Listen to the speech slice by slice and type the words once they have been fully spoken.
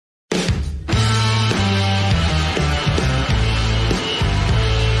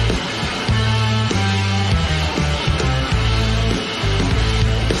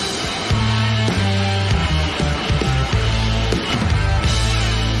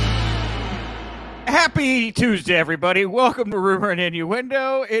Happy Tuesday, everybody. Welcome to Rumor and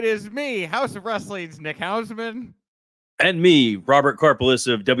Innuendo. It is me, House of Wrestling's Nick Hausman. And me, Robert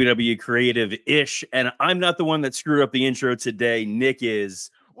Karpelis of WWE Creative-ish. And I'm not the one that screwed up the intro today. Nick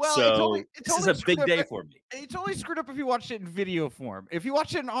is. Well, this is a big day for me. It's only screwed up if you watched it in video form. If you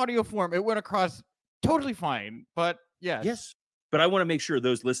watched it in audio form, it went across totally fine. But yes. But I want to make sure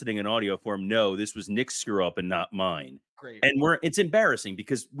those listening in audio form know this was Nick's screw up and not mine. Great. And it's embarrassing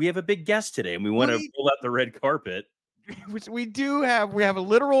because we have a big guest today and we want to pull out the red carpet. Which we do have. We have a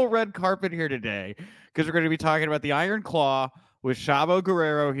literal red carpet here today because we're going to be talking about the Iron Claw with Chavo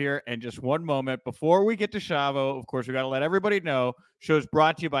Guerrero here. And just one moment before we get to Chavo, of course, we got to let everybody know shows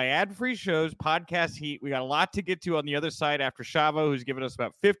brought to you by Ad-Free Shows, Podcast Heat. We got a lot to get to on the other side after Chavo, who's given us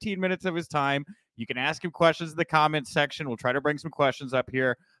about 15 minutes of his time. You can ask him questions in the comments section. We'll try to bring some questions up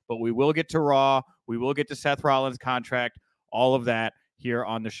here, but we will get to Raw. We will get to Seth Rollins' contract, all of that here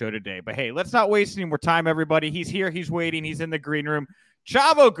on the show today. But hey, let's not waste any more time, everybody. He's here. He's waiting. He's in the green room.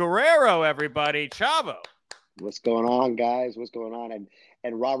 Chavo Guerrero, everybody. Chavo. What's going on, guys? What's going on?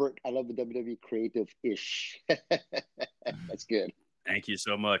 And Robert, I love the WWE Creative-ish. That's good. Thank you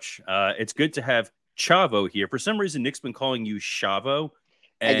so much. It's good to have Chavo here. For some reason, Nick's been calling you Chavo.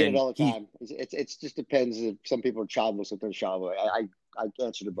 I get it all the time. It just depends. If some people are Chavo, sometimes Chavo. I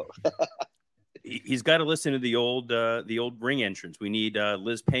answer to both. He's got to listen to the old ring entrance. We need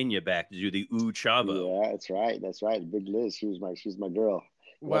Liz Pena back to do the Ooh Chavo. Yeah, that's right. That's right. Big Liz. She's my girl.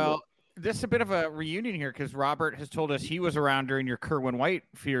 Well, this is a bit of a reunion here because Robert has told us he was around during your Kerwin White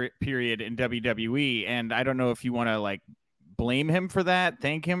period in WWE, and I don't know if you want to blame him for that,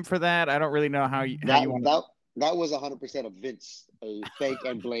 thank him for that. I don't really know how you want to. That was 100% of Vince, a thank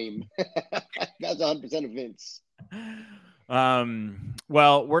and blame. That's 100% of Vince.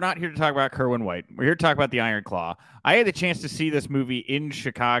 Well, we're not here to talk about Kerwin White. We're here to talk about the Iron Claw. I had the chance to see this movie in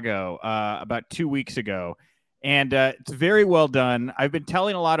Chicago about 2 weeks ago, and it's very well done. I've been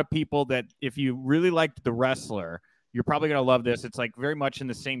telling a lot of people that if you really liked The Wrestler, you're probably going to love this. It's very much in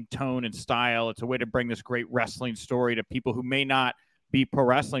the same tone and style. It's a way to bring this great wrestling story to people who may not be pro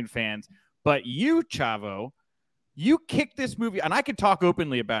wrestling fans. But you, Chavo, you kicked this movie, and I can talk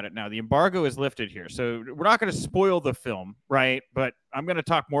openly about it now. The embargo is lifted here, so we're not going to spoil the film, right? But I'm going to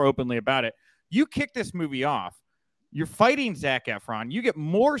talk more openly about it. You kicked this movie off. You're fighting Zac Efron. You get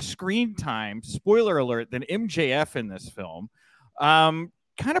more screen time, spoiler alert, than MJF in this film.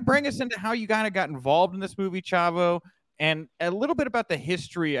 Kind of bring us into how you kind of got involved in this movie, Chavo, and a little bit about the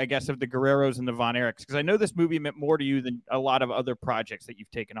history, I guess, of the Guerreros and the Von Erichs, because I know this movie meant more to you than a lot of other projects that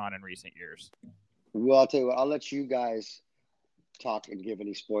you've taken on in recent years. Well, I'll tell you what, I'll let you guys talk and give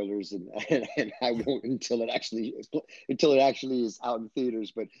any spoilers, and I won't until it actually is out in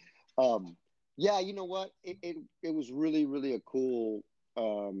theaters. But yeah, you know what? It was really, really a cool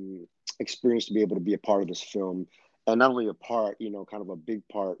experience to be able to be a part of this film, and not only a part, kind of a big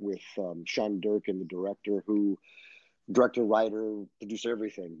part with Sean Durkin, the director, writer, producer,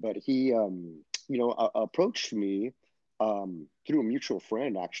 everything. But he, approached me through a mutual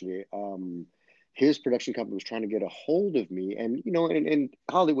friend, actually. His production company was trying to get a hold of me. And, in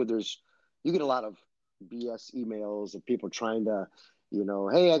Hollywood, you get a lot of BS emails of people trying to,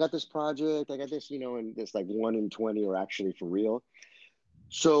 hey, I got this project, I got this, and it's 1 in 20 are actually for real.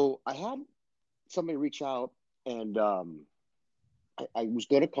 So I had somebody reach out, and I was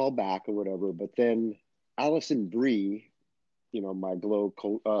going to call back or whatever, but then Allison Brie, my Glow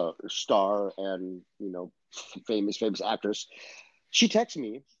star and, famous actress, she texted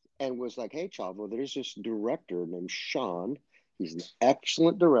me and was like, hey, Chavo, there's this director named Sean. He's an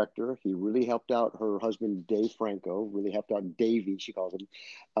excellent director. He really helped out her husband, Dave Franco, really helped out Davey, she calls him,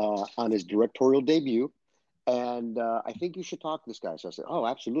 on his directorial debut. And I think you should talk to this guy. So I said, oh,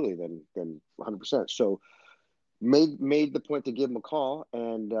 absolutely, then 100%. So made the point to give him a call,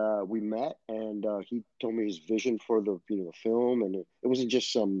 and we met, and he told me his vision for the film. And it wasn't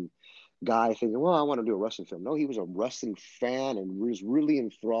just some guy thinking, well, I want to do a wrestling film. No, he was a wrestling fan and was really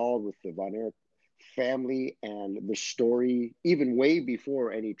enthralled with the Von Erich family and the story, even way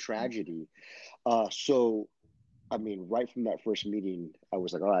before any tragedy. So, I mean, right from that first meeting, I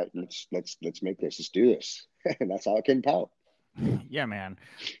was like, all right, let's make this, let's do this. And that's how it came about. Yeah, man.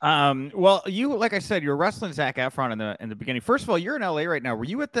 Well, you, like I said, you're wrestling Zac Efron in the beginning. First of all, you're in LA right now. Were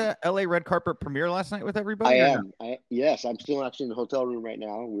you at the LA red carpet premiere last night with everybody? I am. Yes, I'm still actually in the hotel room right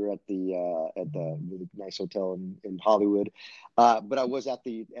now. We're at the really nice hotel in Hollywood. But I was at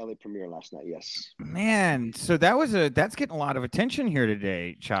the LA premiere last night. Yes. Man, so that's getting a lot of attention here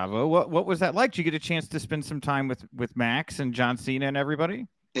today, Chavo. What was that like? Did you get a chance to spend some time with Max and John Cena and everybody?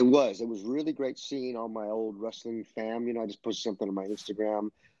 It was really great seeing all my old wrestling fam. I just posted something on my Instagram.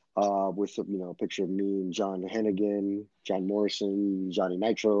 with a picture of me and John Hennigan, John Morrison, Johnny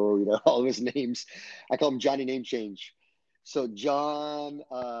Nitro, all of his names. I call him Johnny Name Change. So John,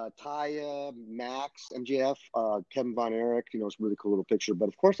 Taya, Max, MJF, Kevin Von Erich, it's a really cool little picture. But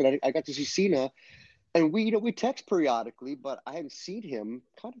of course, I got to see Cena, and we text periodically, but I hadn't seen him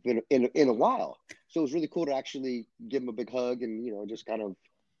kind of in a while. So it was really cool to actually give him a big hug and just kind of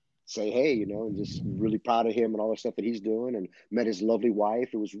say hey, and just really proud of him and all the stuff that he's doing, and met his lovely wife.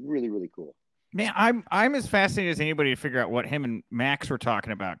 It was really, really cool. Man, I'm as fascinated as anybody to figure out what him and Max were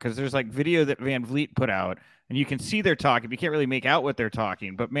talking about, because there's like video that Van Vliet put out, and you can see they're talking. But you can't really make out what they're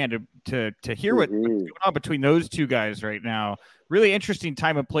talking. But man, to hear what's going on between those two guys right now, really interesting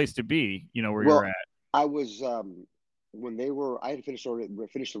time and place to be. Where you're at. I was when they were. I had finished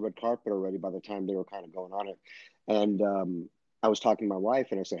the red carpet already by the time they were kind of going on it, and I was talking to my wife,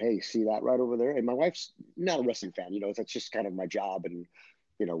 and I said, "Hey, see that right over there?" And my wife's not a wrestling fan. That's just kind of my job, and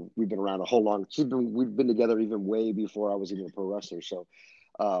we've been around a whole long. We've been together even way before I was even a pro wrestler. So,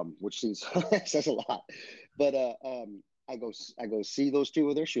 which says a lot. But I go see those two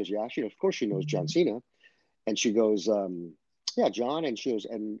over there. She goes, "Yeah." Of course she knows John Cena, and she goes, "Yeah, John." And she goes,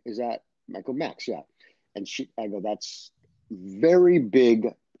 "And is that Michael Max?" Yeah. And I go, "That's very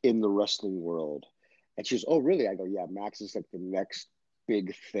big in the wrestling world." And she goes, "Oh, really?" I go, "Yeah, Max is like the next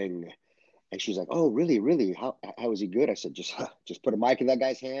big thing." And she's like, "Oh, really, really? How is he good?" I said, just put a mic in that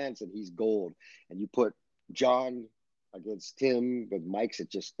guy's hands and he's gold. And you put John against Tim with mics,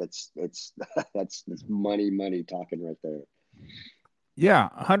 that's money talking right there. Yeah,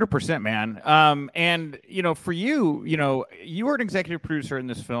 100%, man. And for you, you were an executive producer in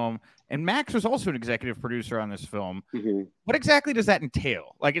this film, and Max was also an executive producer on this film. Mm-hmm. What exactly does that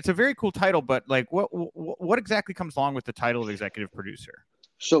entail? Like, it's a very cool title, but like, what exactly comes along with the title of executive producer?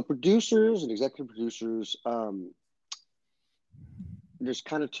 So producers and executive producers, there's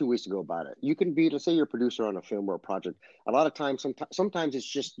kind of two ways to go about it. You can be, let's say you're a producer on a film or a project. A lot of times, sometimes it's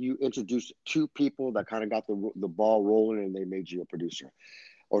just you introduce two people that kind of got the ball rolling and they made you a producer.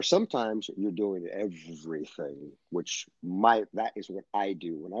 Or sometimes you're doing everything, which that is what I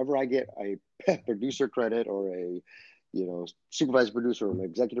do. Whenever I get a producer credit or a supervisor producer or an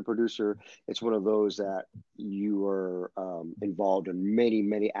executive producer, it's one of those that you are involved in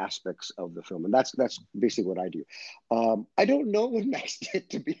many aspects of the film, and that's basically what I do. I don't know what Max did,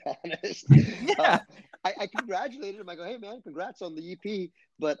 to be honest. Yeah. I congratulated him. I go, "Hey man, congrats on the EP,"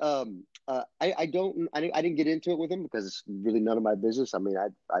 but I didn't get into it with him because it's really none of my business. I mean, I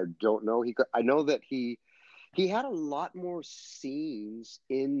don't know. I know that he had a lot more scenes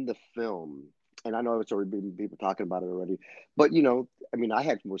in the film. And I know it's already been people talking about it already, but I mean, I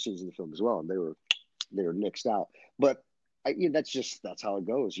had more scenes in the film as well, and they were nixed out. But that's how it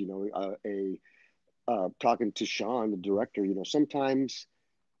goes. Talking to Sean, the director, sometimes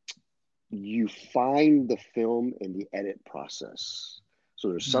you find the film in the edit process. So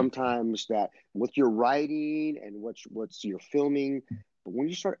there's sometimes that with your writing and what's your filming, but when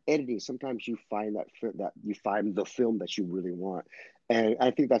you start editing, sometimes you find that you find the film that you really want, and I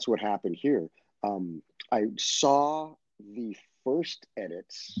think that's what happened here. I saw the first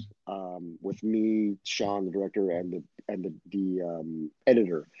edits with me, Sean, the director, and the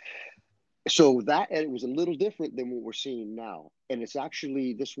editor. So that edit was a little different than what we're seeing now, and it's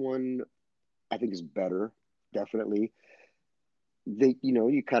actually this one I think is better, definitely.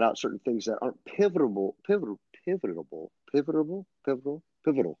 You cut out certain things that aren't pivotal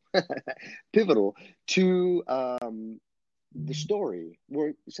to the story,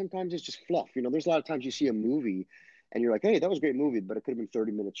 where sometimes it's just fluff. There's a lot of times you see a movie and you're like, "Hey, that was a great movie," but it could have been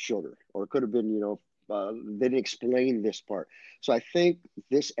 30 minutes shorter, or it could have been, they didn't explain this part. So I think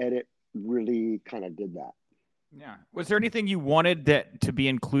this edit really kind of did that. Yeah. Was there anything you wanted that to be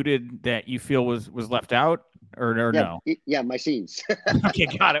included that you feel was left out, or no? Yeah, my scenes. Okay,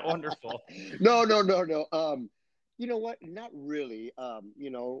 got it. Wonderful. No. You know what? Not really.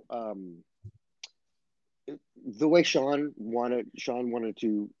 The way Sean wanted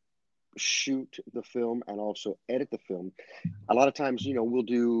to shoot the film and also edit the film. A lot of times, we'll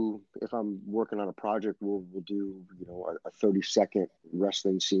do, if I'm working on a project, we'll do, a 30-second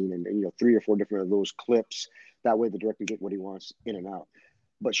wrestling scene and 3 or 4 different of those clips. That way the director can get what he wants in and out.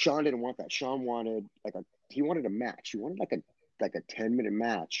 But Sean didn't want that. Sean wanted he wanted a match. He wanted like a 10-minute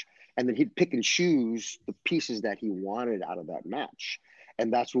match. And then he'd pick and choose the pieces that he wanted out of that match.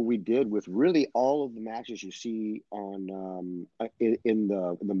 And that's what we did with really all of the matches you see on in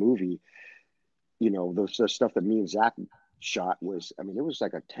the movie. The stuff that me and Zach shot was, I mean, it was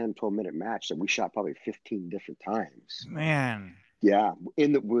like a 10, 12-minute match that we shot probably 15 different times. Man. Yeah,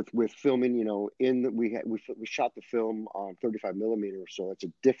 with filming, you know, we shot the film on 35 millimeter, so it's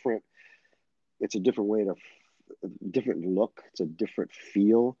a different way to different look, it's a different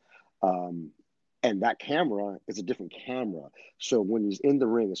feel, um, and that camera is a different camera. So when he's in the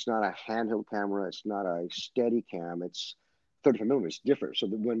ring, it's not a handheld camera, it's not a steady cam, it's 35 millimeters, different. So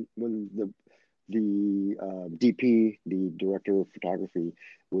that when the DP, the director of photography,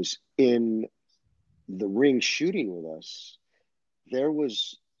 was in the ring shooting with us, there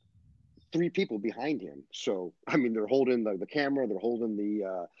was three people behind him. So I mean, they're holding the camera, they're holding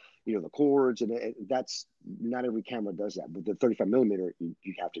the you know, the cords, and that's not every camera does that. But the 35 millimeter,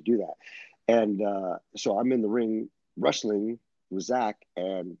 you have to do that. And so I'm in the ring wrestling with Zach,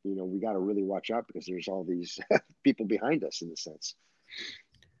 and you know, we got to really watch out because there's all these people behind us in a sense.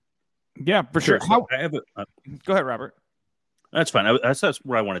 Yeah, for sure. So I have Go ahead, Robert. That's fine. That's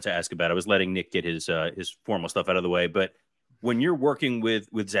what I wanted to ask about. I was letting Nick get his formal stuff out of the way, but when you're working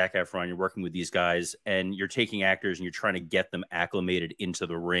with Zac Efron, you're working with these guys, and you're taking actors and you're trying to get them acclimated into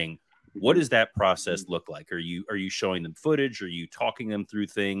the ring. What does that process look like? Are you showing them footage? Are you talking them through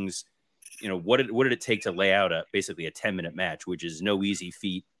things? You know, what did it take to lay out basically a 10-minute match, which is no easy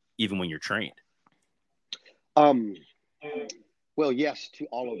feat, even when you're trained? Well, yes to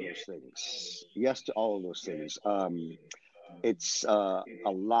all of those things. Yes to all of those things. It's a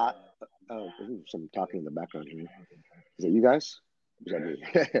lot. Some talking in the background here. Is it you guys? Is that me?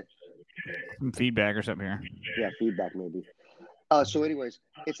 Some feedback or something here. Yeah, feedback maybe. So, anyways,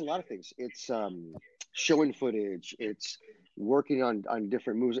 it's a lot of things. It's showing footage. It's working on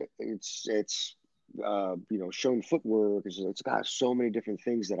different moves. It's you know, showing footwork. It's got so many different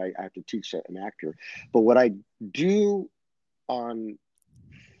things that I have to teach an actor. But what I do on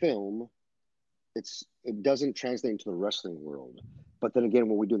film, it doesn't translate into the wrestling world. But then again,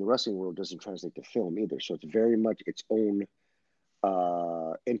 what we do in the wrestling world doesn't translate to film either. So it's very much its own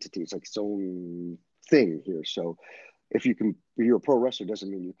entity. It's like its own thing here. So if you're a pro wrestler, doesn't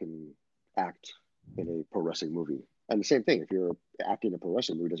mean you can act in a pro wrestling movie. And the same thing, if you're acting in a pro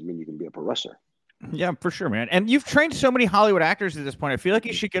wrestling movie, doesn't mean you can be a pro wrestler. Yeah, for sure, man. And you've trained so many Hollywood actors at this point. I feel like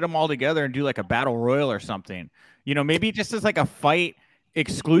you should get them all together and do like a battle royal or something. You know, maybe just as like a fight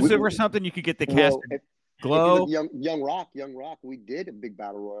exclusive or something. You could get the cast glow. If you look Young Rock, we did a big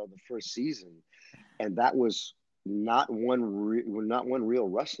battle royal the first season, and that was not one real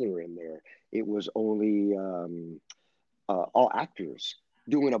wrestler in there. It was only all actors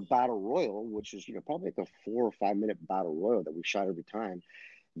doing a battle royal, which is, you know, probably like a 4 or 5 minute battle royal that we shot every time.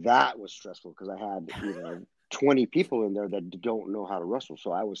 That was stressful because I had, you know, 20 people in there that don't know how to wrestle.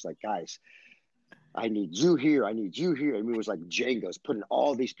 So I was like, guys, I need you here. I need you here. And it was like Jenga's putting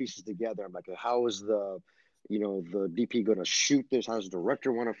all these pieces together. I'm like, how is the DP going to shoot this? How does the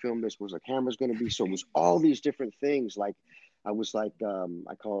director want to film this? Where's the camera's going to be? So it was all these different things. Like, I was like,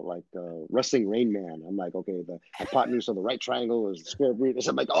 I call it like wrestling Rain Man. I'm like, okay, the hypotenuse of the right triangle is the square root.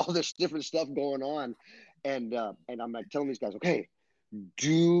 I'm like, all this different stuff going on. And I'm like telling these guys, okay,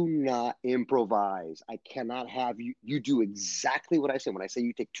 do not improvise. I cannot have you do exactly what I said. When I say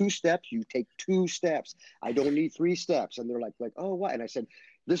you take 2 steps, you take 2 steps. I don't need 3 steps. And they're like, oh, why? And I said,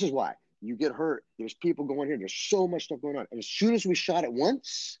 this is why. You get hurt. There's people going here. There's so much stuff going on. And as soon as we shot it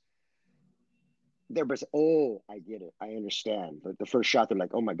once, they're like, oh, I get it. I understand. But the first shot, they're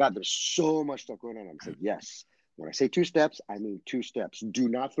like, oh my God, there's so much stuff going on. I'm saying, yes. When I say 2 steps, I mean 2 steps. Do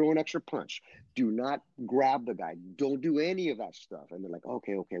not throw an extra punch. Do not grab the guy. Don't do any of that stuff. And they're like,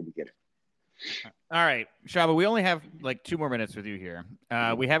 okay, we get it. All right, Chavo, we only have like 2 more minutes with you here.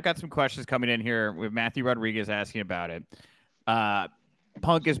 We have got some questions coming in here with Matthew Rodriguez asking about it.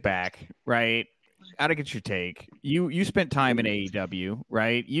 Punk is back, right? Gotta get your take. You spent time in AEW,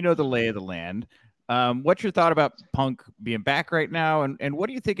 right? You know the lay of the land. What's your thought about Punk being back right now, and what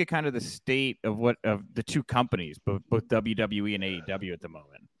do you think of kind of the state of the two companies, both WWE and AEW at the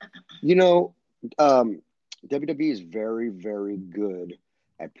moment? You know, WWE is very, very good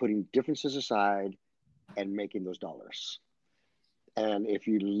at putting differences aside and making those dollars. And if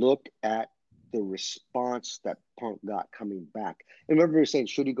you look at the response that Punk got coming back, and remember, we were saying,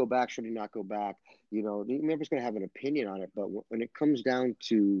 should he go back? Should he not go back? You know, everybody's going to have an opinion on it, but when it comes down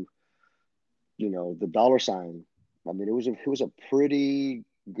to, you know, the dollar sign, I mean, it was a pretty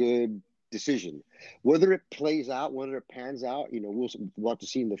good decision. Whether it plays out, whether it pans out, you know, we'll have to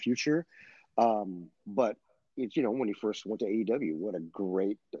see in the future. But it's, you know, when he first went to AEW, what a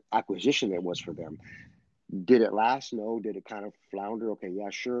great acquisition it was for them. Did it last? No. Did it kind of flounder? Okay, yeah,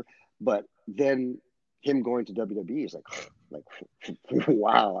 sure. But then him going to WWE is like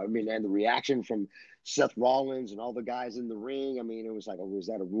wow. I mean, and the reaction from Seth Rollins and all the guys in the ring. I mean, it was like, oh, is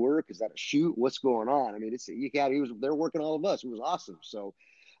that a work? Is that a shoot? What's going on? I mean, they're working all of us. It was awesome. So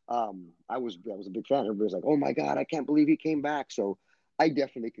I was a big fan. Everybody was like, oh my God, I can't believe he came back. So I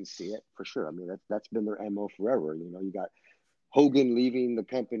definitely can see it for sure. I mean, that's been their MO forever. You know, you got Hogan leaving the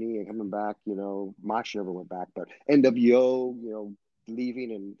company and coming back. You know, Mach never went back, but NWO, you know,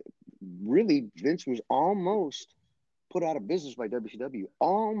 leaving, and really Vince was almost put out of business by WCW,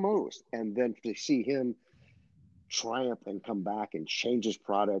 almost. And then to see him triumph and come back and change his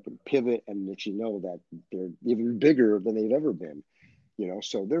product and pivot and let you know that they're even bigger than they've ever been. You know,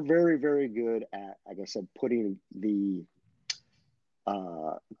 so they're very, very good at, like I said, putting the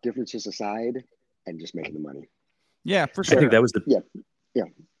differences aside and just making the money. Yeah, for I sure. think that was the yeah.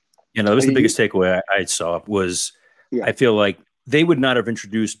 You know, that was the biggest takeaway I saw was I feel like they would not have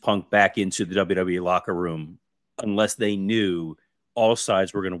introduced Punk back into the WWE locker room unless they knew all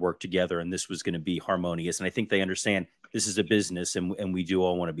sides were going to work together and this was going to be harmonious. And I think they understand this is a business and we do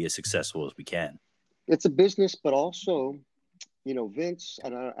all want to be as successful as we can. It's a business, but also, you know, Vince,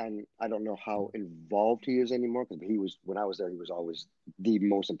 and I don't know how involved he is anymore, because he was, when I was there, he was always the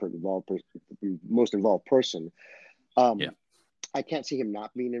most involved person. I can't see him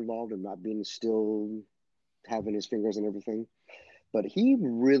not being involved and not being still having his fingers and everything, but he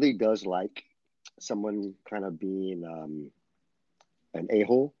really does like someone kind of being an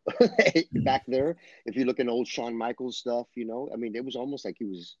a-hole back there. If you look at old Shawn Michaels stuff, you know, I mean, it was almost like he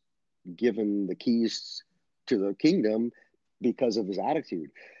was given the keys to the kingdom because of his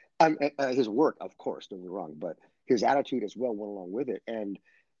attitude. His work, of course, don't get me wrong, but his attitude as well went along with it. And,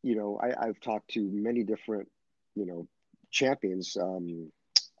 you know, I've talked to many different, you know, champions.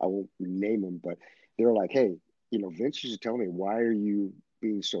 I won't name them, but they're like, hey, you know, Vince used to tell me, why are you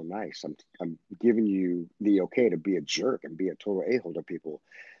being so nice? I'm giving you the okay to be a jerk and be a total a-hole to people.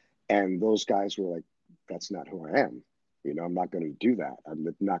 And those guys were like, that's not who I am. You know, I'm not going to do that.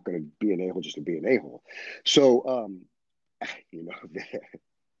 I'm not going to be an a-hole just to be an a-hole. So, you know,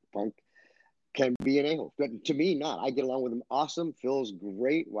 Punk can be an a-hole. But to me, not. I get along with him awesome. Phil's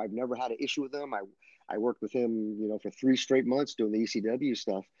great. I've never had an issue with him. I worked with him, you know, for 3 straight months doing the ECW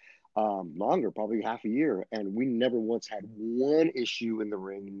stuff. Longer, probably half a year. And we never once had one issue in the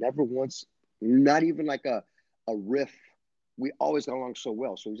ring. Never once, not even like a riff. We always got along so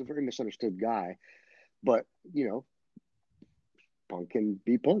well. So he's a very misunderstood guy. But, you know, Punk can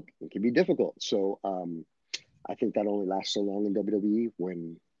be Punk. It can be difficult. So I think that only lasts so long in WWE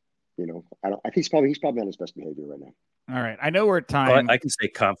when, you know, I think he's probably on his best behavior right now. All right. I know we're at time. I can stay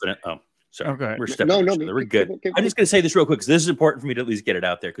confident. Oh, sorry. Okay. We're stepping on each other. We're good. I'm just going to say this real quick because this is important for me to at least get it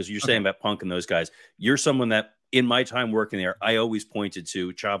out there because you're saying about Punk and those guys. You're someone that in my time working there, I always pointed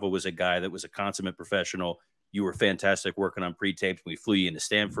to. Chavo was a guy that was a consummate professional. You were fantastic working on pre-tapes. We flew you into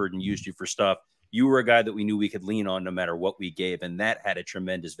Stanford and used you for stuff. You were a guy that we knew we could lean on no matter what we gave, and that had a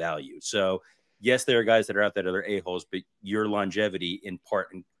tremendous value. So, yes, there are guys that are out there that are a-holes, but your longevity in part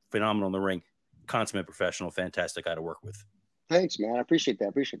and phenomenal in the ring, consummate professional, fantastic guy to work with. Thanks, man. I appreciate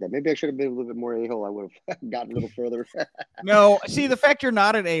that. Maybe I should have been a little bit more a-hole. I would have gotten a little further. No, see, the fact you're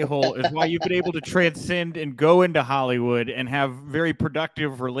not an a-hole is why you've been able to transcend and go into Hollywood and have very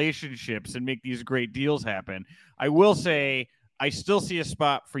productive relationships and make these great deals happen. I will say I still see a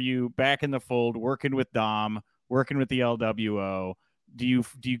spot for you back in the fold, working with Dom, working with the LWO. Do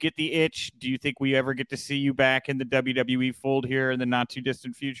you get the itch? Do you think we ever get to see you back in the WWE fold here in the not too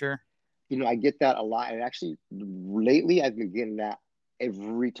distant future? You know, I get that a lot. And actually, lately, I've been getting that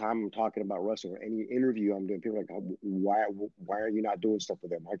every time I'm talking about wrestling or any interview I'm doing. People are like, oh, why are you not doing stuff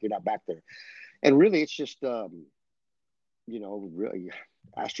with them? Why are you not back there? And really, it's just, you know, really,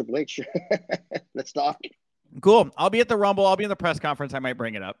 ask Triple H. Let's talk. Cool. I'll be at the Rumble. I'll be in the press conference. I might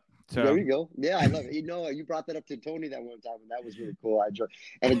bring it up. So there you go. Yeah, I love it. You know, you brought that up to Tony that one time, and that was really cool. I enjoyed,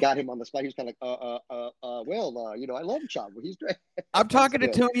 and it got him on the spot. He was kind of like, you know, I love Chavo. He's great. I'm talking to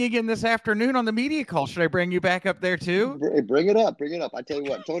Tony again this afternoon on the media call. Should I bring you back up there too? Bring it up. I tell you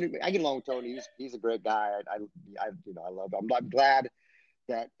what, Tony. I get along with Tony. He's a great guy. I you know, I love him. I'm glad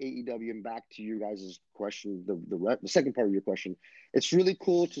that AEW, and back to you guys' question, the second part of your question, it's really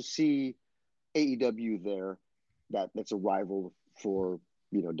cool to see AEW there. That's a rival for,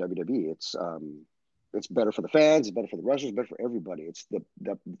 you know, WWE. It's better for the fans, it's better for the wrestlers, better for everybody. It's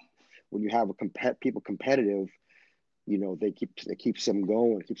the when you have people competitive, you know, it keeps them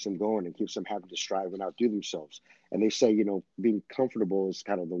going and keeps them having to strive and outdo themselves. And they say, you know, being comfortable is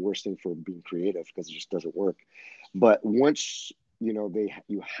kind of the worst thing for being creative because it just doesn't work. But once, you know,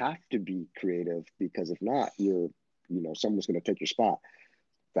 you have to be creative because if not, you know, someone's going to take your spot.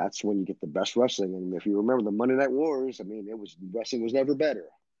 that's when you get the best wrestling. And if you remember the Monday Night Wars, I mean, wrestling was never better.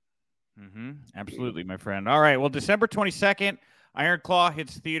 Absolutely, my friend. All right. Well, December 22nd, Iron Claw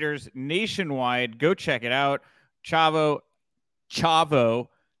hits theaters nationwide. Go check it out. Chavo,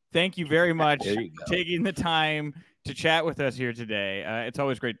 thank you very much for taking the time to chat with us here today. It's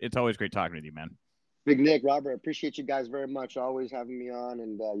always great. It's always great talking with you, man. Big Nick, Robert, I appreciate you guys very much. Always having me on,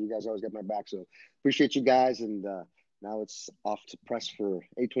 and you guys always got my back. So appreciate you guys. And now it's off to press for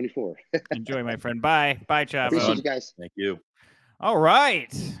 824. Enjoy, my friend. Bye. Bye, Chavo. Appreciate you guys. Thank you. All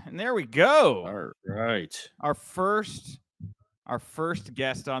right. And there we go. All right. Our first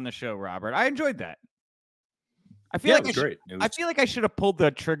guest on the show, Robert. I enjoyed that. I feel like I should have pulled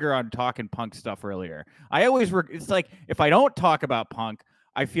the trigger on talking Punk stuff earlier. It's like if I don't talk about Punk,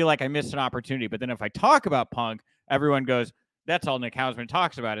 I feel like I missed an opportunity. But then if I talk about Punk, everyone goes, that's all Nick Hausman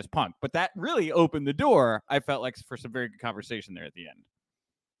talks about is Punk. But that really opened the door, I felt like, for some very good conversation there at the end.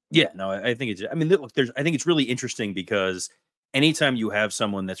 Yeah, no, I think I think it's really interesting because anytime you have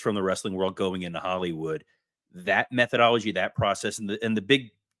someone that's from the wrestling world going into Hollywood, that methodology, that process, and the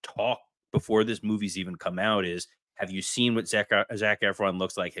big talk before this movie's even come out is, have you seen what Zac Efron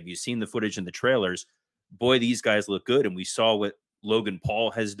looks like? Have you seen the footage in the trailers? Boy, these guys look good. And we saw what Logan Paul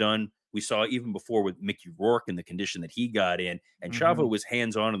has done. We saw even before with Mickey Rourke and the condition that he got in. And Chavo was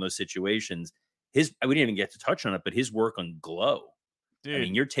hands-on in those situations. We didn't even get to touch on it, but his work on Glow. Dude. I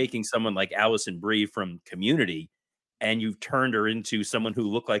mean, you're taking someone like Allison Brie from Community, and you've turned her into someone who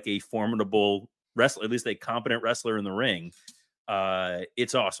looked like a formidable wrestler, at least a competent wrestler in the ring.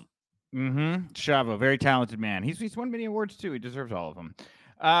 It's awesome. Chavo, very talented man. He's won many awards too. He deserves all of them.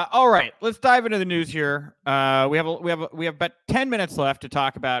 All right, let's dive into the news here. We have about 10 minutes left to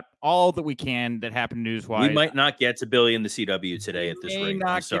talk about all that we can that happened news-wise. We might not get to Billy in the CW today at this rate.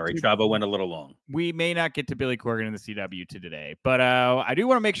 I'm sorry, Chavo went a little long. We may not get to Billy Corgan in the CW today, but I do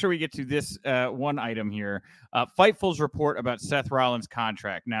want to make sure we get to this one item here. Fightful's report about Seth Rollins'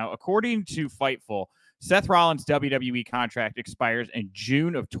 contract. Now, according to Fightful, Seth Rollins' WWE contract expires in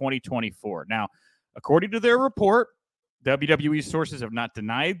June of 2024. Now, according to their report, WWE sources have not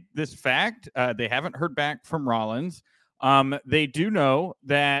denied this fact. They haven't heard back from Rollins. They do know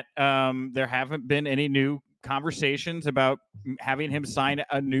that there haven't been any new conversations about having him sign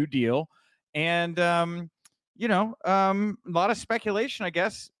a new deal. And, a lot of speculation, I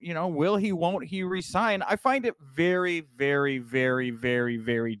guess, will he, won't he resign? I find it very, very, very, very,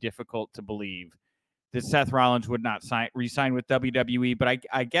 very difficult to believe that Seth Rollins would not resign with WWE, but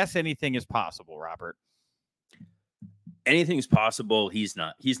I guess anything is possible, Robert. Anything's possible. He's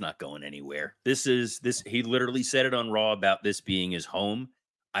not going anywhere. He literally said it on Raw about this being his home.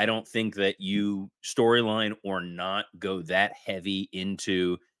 I don't think that you, storyline or not, go that heavy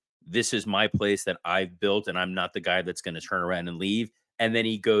into this is my place that I've built and I'm not the guy that's going to turn around and leave. And then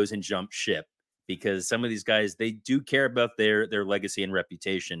he goes and jumps ship, because some of these guys, they do care about their legacy and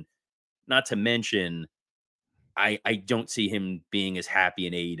reputation. Not to mention, I don't see him being as happy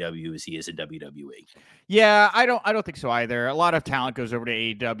in AEW as he is in WWE. Yeah, I don't think so either. A lot of talent goes over to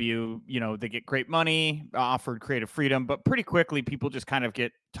AEW. They get great money, offered creative freedom, but pretty quickly people just kind of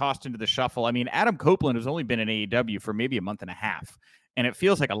get tossed into the shuffle. I mean, Adam Copeland has only been in AEW for maybe a month and a half, and it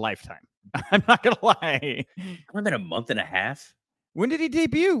feels like a lifetime. I'm not gonna lie. More than a month and a half. When did he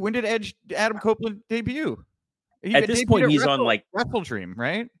debut? When did Adam Copeland debut? At this point, he's on like Wrestle Dream,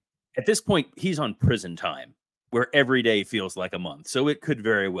 right? At this point, he's on prison time, where every day feels like a month. So it could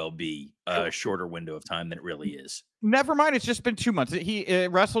very well be a shorter window of time than it really is. Never mind. It's just been 2 months.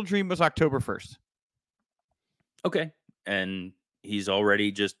 Wrestle Dream was October 1st. Okay. And he's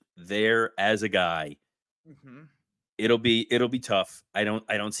already just there as a guy. It'll be tough. I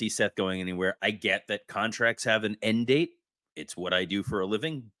don't see Seth going anywhere. I get that contracts have an end date. It's what I do for a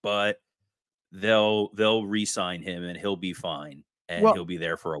living, but they'll re-sign him and he'll be fine. And he'll be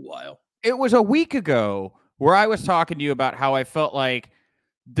there for a while. It was a week ago where I was talking to you about how I felt like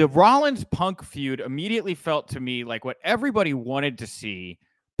the Rollins-Punk feud immediately felt to me like what everybody wanted to see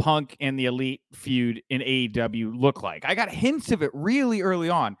Punk and the Elite feud in AEW look like. I got hints of it really early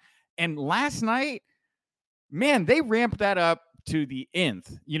on. And last night, man, they ramped that up to the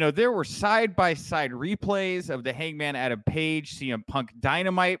nth. There were side-by-side replays of the Hangman Adam Page CM Punk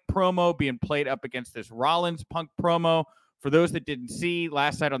Dynamite promo being played up against this Rollins-Punk promo. For those that didn't see,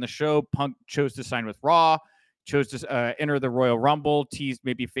 last night on the show, Punk chose to sign with Raw, chose to enter the Royal Rumble, teased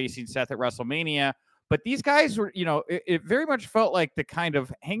maybe facing Seth at WrestleMania. But these guys were, it very much felt like the kind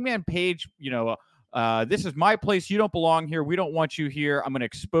of Hangman Page, this is my place. You don't belong here. We don't want you here. I'm going to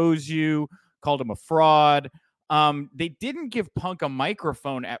expose you. Called him a fraud. They didn't give Punk a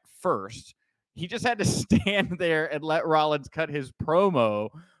microphone at first. he just had to stand there and let Rollins cut his promo,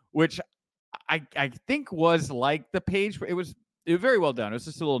 which I think was like the page. It was very well done. It was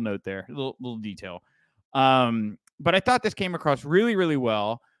just a little note there, a little detail. But I thought this came across really, really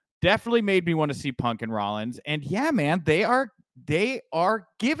well. Definitely made me want to see Punk and Rollins. And yeah, man, they are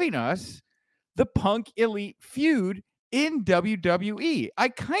giving us the Punk Elite feud in WWE. I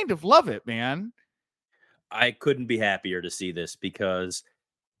kind of love it, man. I couldn't be happier to see this because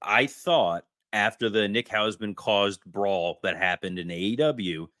I thought after the Nick Hausman caused brawl that happened in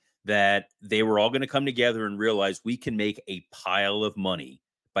AEW that they were all going to come together and realize we can make a pile of money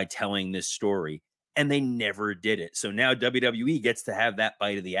by telling this story. And they never did it. So now WWE gets to have that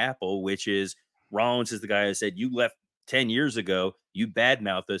bite of the apple, which is Rollins is the guy who said, you left 10 years ago, you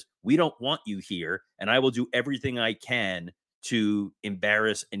badmouth us. We don't want you here. And I will do everything I can to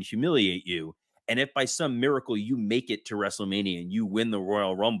embarrass and humiliate you. And if by some miracle you make it to WrestleMania and you win the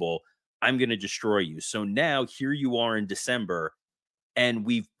Royal Rumble, I'm going to destroy you. So now here you are in December, and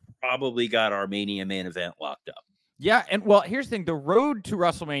we've probably got our Mania main event locked up. Yeah, and well, here's the thing. The road to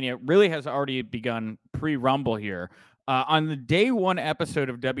WrestleMania really has already begun pre-Rumble here. On the day one episode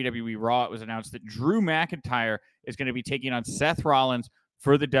of WWE Raw, it was announced that Drew McIntyre is going to be taking on Seth Rollins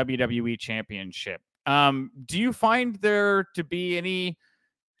for the WWE Championship. Do you find there to be any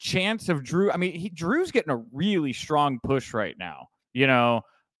chance of Drew? I mean, Drew's getting a really strong push right now. You know,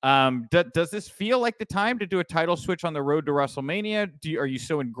 does this feel like the time to do a title switch on the road to WrestleMania? Are you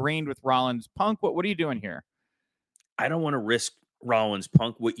so ingrained with Rollins Punk? What are you doing here? I don't want to risk Rollins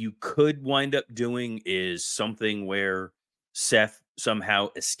Punk. What you could wind up doing is something where Seth somehow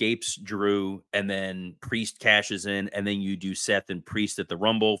escapes Drew and then Priest cashes in, and then you do Seth and Priest at the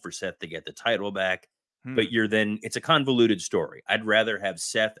Rumble for Seth to get the title back. But it's a convoluted story. I'd rather have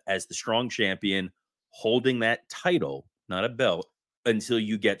Seth as the strong champion holding that title, not a belt, until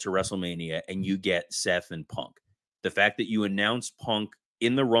you get to WrestleMania and you get Seth and Punk. The fact that you announce Punk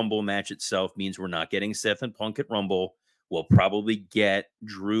in the Rumble match itself means we're not getting Seth and Punk at Rumble. We'll probably get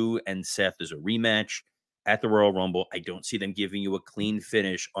Drew and Seth as a rematch at the Royal Rumble. I don't see them giving you a clean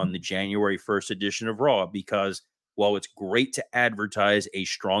finish on the January 1st edition of Raw because while it's great to advertise a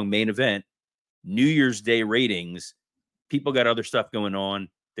strong main event, New Year's Day ratings, people got other stuff going on.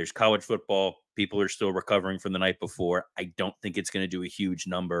 There's college football. People are still recovering from the night before. I don't think it's going to do a huge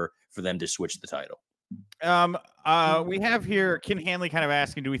number for them to switch the title. We have here Ken Hanley kind of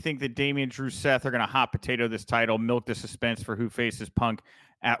asking, do we think that Damian, Drew, Seth are going to hot potato this title, milk the suspense for who faces Punk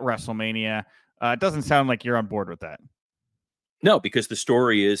at WrestleMania? It doesn't sound like you're on board with that. No, because the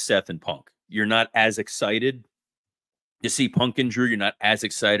story is Seth and Punk. You're not as excited to see Punk and Drew. You're not as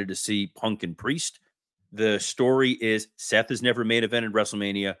excited to see Punk and Priest. The story is Seth has never main evented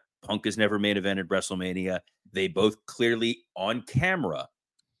WrestleMania. Punk has never main evented WrestleMania. They both clearly on camera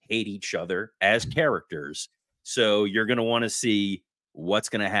hate each other as characters. So you're going to want to see what's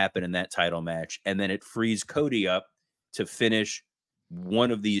going to happen in that title match. And then it frees Cody up to finish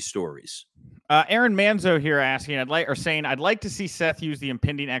one of these stories. Aaron Manzo here asking, I'd like to see Seth use the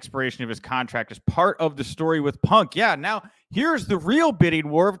impending expiration of his contract as part of the story with Punk. Yeah, now here's the real bidding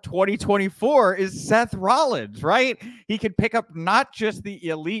war of 2024 is Seth Rollins, right? He could pick up not just the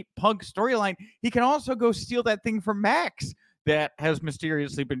Elite Punk storyline, he can also go steal that thing from Max that has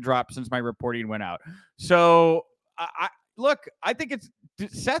mysteriously been dropped since my reporting went out. So I think it's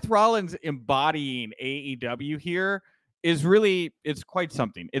Seth Rollins embodying AEW here is really, it's quite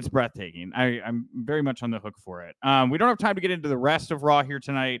something. It's breathtaking. I'm very much on the hook for it. We don't have time to get into the rest of Raw here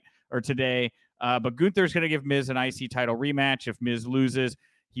tonight or today, but Gunther's going to give Miz an IC title rematch. If Miz loses,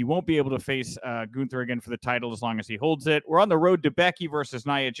 he won't be able to face Gunther again for the title as long as he holds it. We're on the road to Becky versus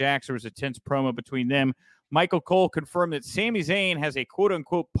Nia Jax. There was a tense promo between them. Michael Cole confirmed that Sami Zayn has a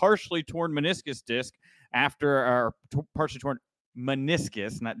quote-unquote partially torn meniscus disc partially torn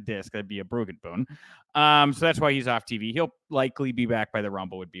meniscus, not disc. That'd be a broken bone. So that's why he's off TV. He'll likely be back by the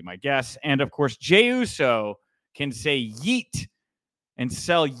Rumble, would be my guess. And of course, Jey Uso can say yeet and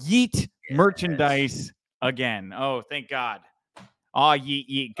sell yeet merchandise again. Oh, thank God. Oh,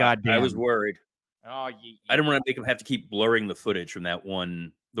 yeet, goddamn. I was worried. Oh, yeet. I didn't want to make him have to keep blurring the footage from the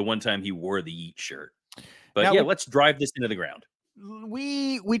one time he wore the yeet shirt. But now, let's drive this into the ground.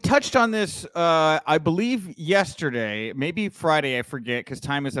 We touched on this, I believe, yesterday, maybe Friday, I forget, because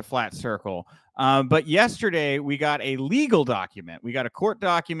time is a flat circle. But yesterday, we got a legal document. We got a court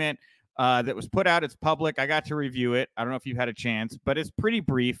document that was put out. It's public. I got to review it. I don't know if you've had a chance, but it's pretty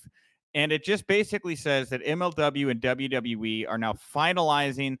brief. And it just basically says that MLW and WWE are now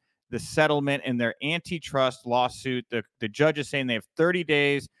finalizing the settlement in their antitrust lawsuit. The judge is saying they have 30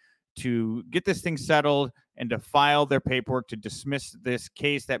 days to get this thing settled and to file their paperwork to dismiss this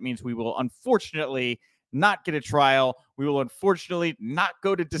case. That means we will unfortunately not get a trial. We will unfortunately not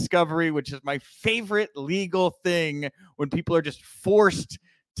go to discovery, which is my favorite legal thing, when people are just forced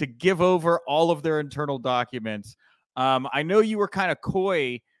to give over all of their internal documents. I know you were kind of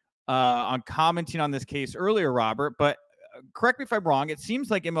coy on commenting on this case earlier, Robert, but correct me if I'm wrong. It seems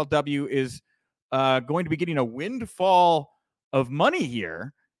like MLW is going to be getting a windfall of money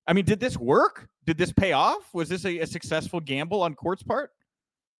here. I mean, did this work? Did this pay off? Was this a successful gamble on Court's part?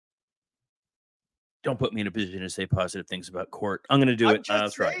 Don't put me in a position to say positive things about Court. I'm going to do it.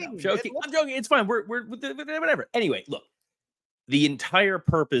 I'll try. I'm joking. It's fine. We're whatever. Anyway, look, the entire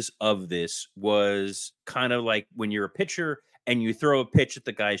purpose of this was kind of like when you're a pitcher and you throw a pitch at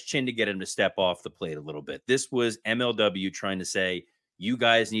the guy's chin to get him to step off the plate a little bit. This was MLW trying to say, you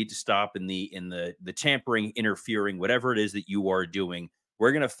guys need to stop in the tampering, interfering, whatever it is that you are doing.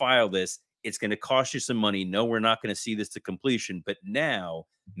 We're going to file this. It's going to cost you some money. No, we're not going to see this to completion. But now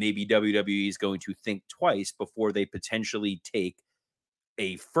maybe WWE is going to think twice before they potentially take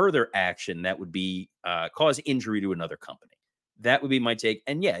a further action that would be cause injury to another company. That would be my take.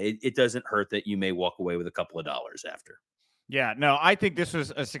 And yeah, it doesn't hurt that you may walk away with a couple of dollars after. Yeah, no, I think this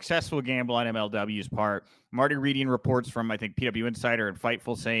was a successful gamble on MLW's part. Marty reading reports from, I think, PW Insider and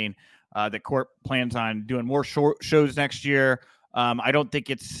Fightful saying that Court plans on doing more shows next year. I don't think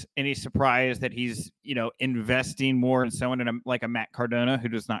it's any surprise that he's, investing more in someone like a Matt Cardona, who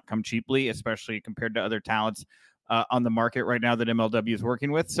does not come cheaply, especially compared to other talents on the market right now that MLW is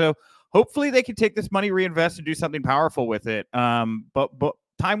working with. So hopefully they can take this money, reinvest, and do something powerful with it. But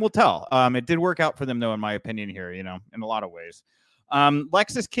time will tell. It did work out for them, though, in my opinion here, in a lot of ways.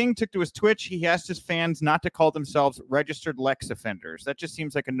 Lexus King took to his Twitch. He asked his fans not to call themselves registered Lex offenders. That just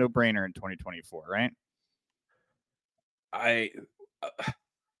seems like a no-brainer in 2024, right?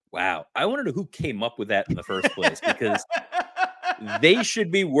 Wow. I want to know who came up with that in the first place, because they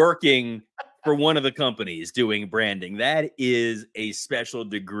should be working for one of the companies doing branding. That is a special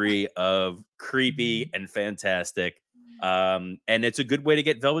degree of creepy and fantastic. And it's a good way to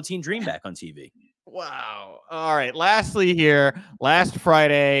get Velveteen Dream back on TV. Wow. All right. Lastly here, last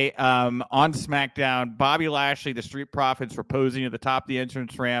Friday on SmackDown, Bobby Lashley, the Street Profits, were posing at the top of the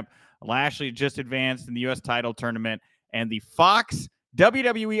entrance ramp. Lashley just advanced in the U.S. title tournament, and the Fox,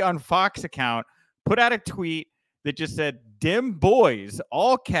 WWE on Fox account put out a tweet that just said, "Dim boys,"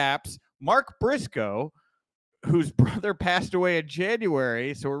 all caps, Mark Briscoe, whose brother passed away in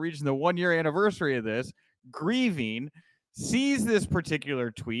January, so we're reaching the 1-year anniversary of this, grieving, sees this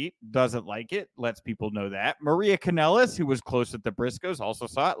particular tweet, doesn't like it, lets people know that. Maria Kanellis, who was close with the Briscoes, also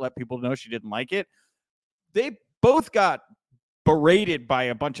saw it, let people know she didn't like it. They both got berated by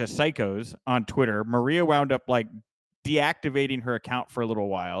a bunch of psychos on Twitter. Maria wound up deactivating her account for a little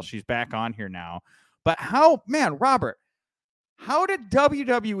while. She's back on here now. But Robert, how did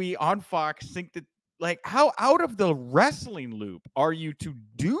WWE on Fox think that, how out of the wrestling loop are you to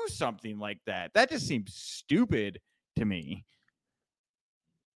do something like that? That just seems stupid to me.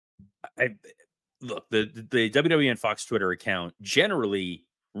 Look, the WWE and Fox Twitter account, generally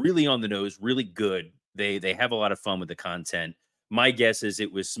really on the nose, really good. They have a lot of fun with the content. My guess is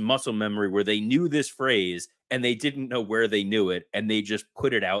it was muscle memory where they knew this phrase and they didn't know where they knew it, and they just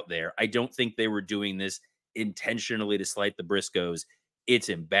put it out there. I don't think they were doing this intentionally to slight the Briscoes. It's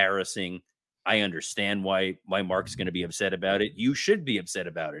embarrassing. I understand why Mark's going to be upset about it. You should be upset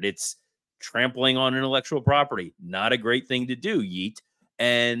about it. It's trampling on intellectual property. Not a great thing to do, yeet.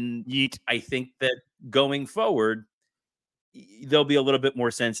 And I think that going forward, they'll be a little bit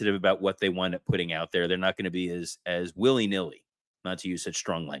more sensitive about what they wind up putting out there. They're not going to be as willy-nilly, not to use such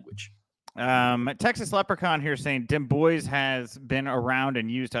strong language. Texas Leprechaun here saying Dim Boys has been around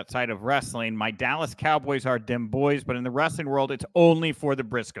and used outside of wrestling. My Dallas Cowboys are Dim Boys, but in the wrestling world, it's only for the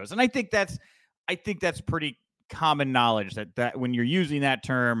Briscoes. And I think that's pretty common knowledge that when you're using that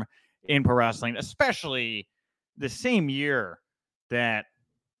term in pro wrestling, especially the same year that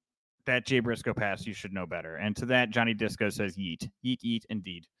Jay Briscoe passed, you should know better. And to that, Johnny Disco says yeet, yeet, yeet,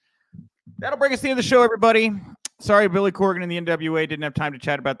 indeed. That'll bring us to the end of the show, everybody. Sorry, Billy Corgan and the NWA didn't have time to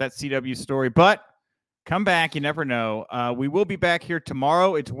chat about that CW story, but come back. You never know. We will be back here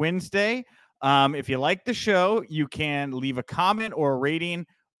tomorrow. It's Wednesday. If you like the show, you can leave a comment or a rating.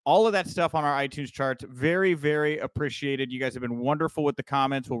 All of that stuff on our iTunes charts. Very, very appreciated. You guys have been wonderful with the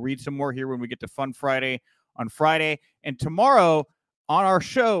comments. We'll read some more here when we get to Fun Friday on Friday. And tomorrow on our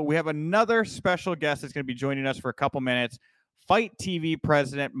show, we have another special guest that's going to be joining us for a couple minutes. Fight TV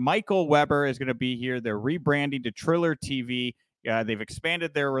president Michael Weber is going to be here. They're rebranding to Triller TV. They've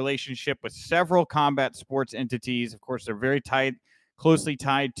expanded their relationship with several combat sports entities. Of course, they're very tight, closely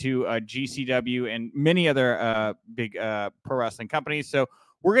tied to GCW and many other big pro wrestling companies. So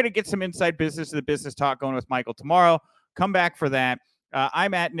we're going to get some inside business to the business talk going with Michael tomorrow. Come back for that.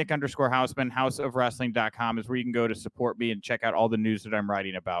 I'm at Nick_Hausman. Houseofwrestling.com is where you can go to support me and check out all the news that I'm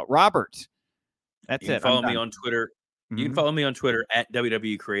writing about. Robert, that's you it. Can follow me on Twitter. Mm-hmm. You can follow me on Twitter at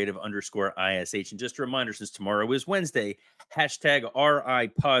WWE Creative_ISH. And just a reminder, since tomorrow is Wednesday,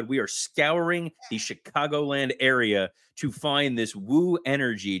 #RIPod. We are scouring the Chicagoland area to find this Woo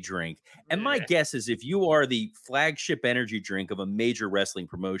energy drink. And my guess is if you are the flagship energy drink of a major wrestling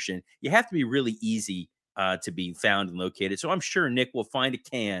promotion, you have to be really easy to be found and located. So I'm sure Nick will find a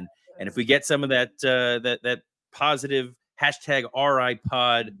can. And if we get some of that that positive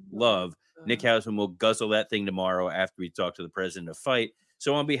 #RIPod love, Nick Hausman will guzzle that thing tomorrow after we talk to the president of Fight.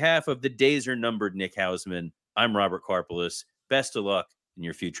 So on behalf of the days are numbered, Nick Hausman, I'm Robert Karpelis. Best of luck in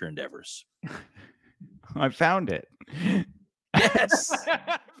your future endeavors. I found it. Yes.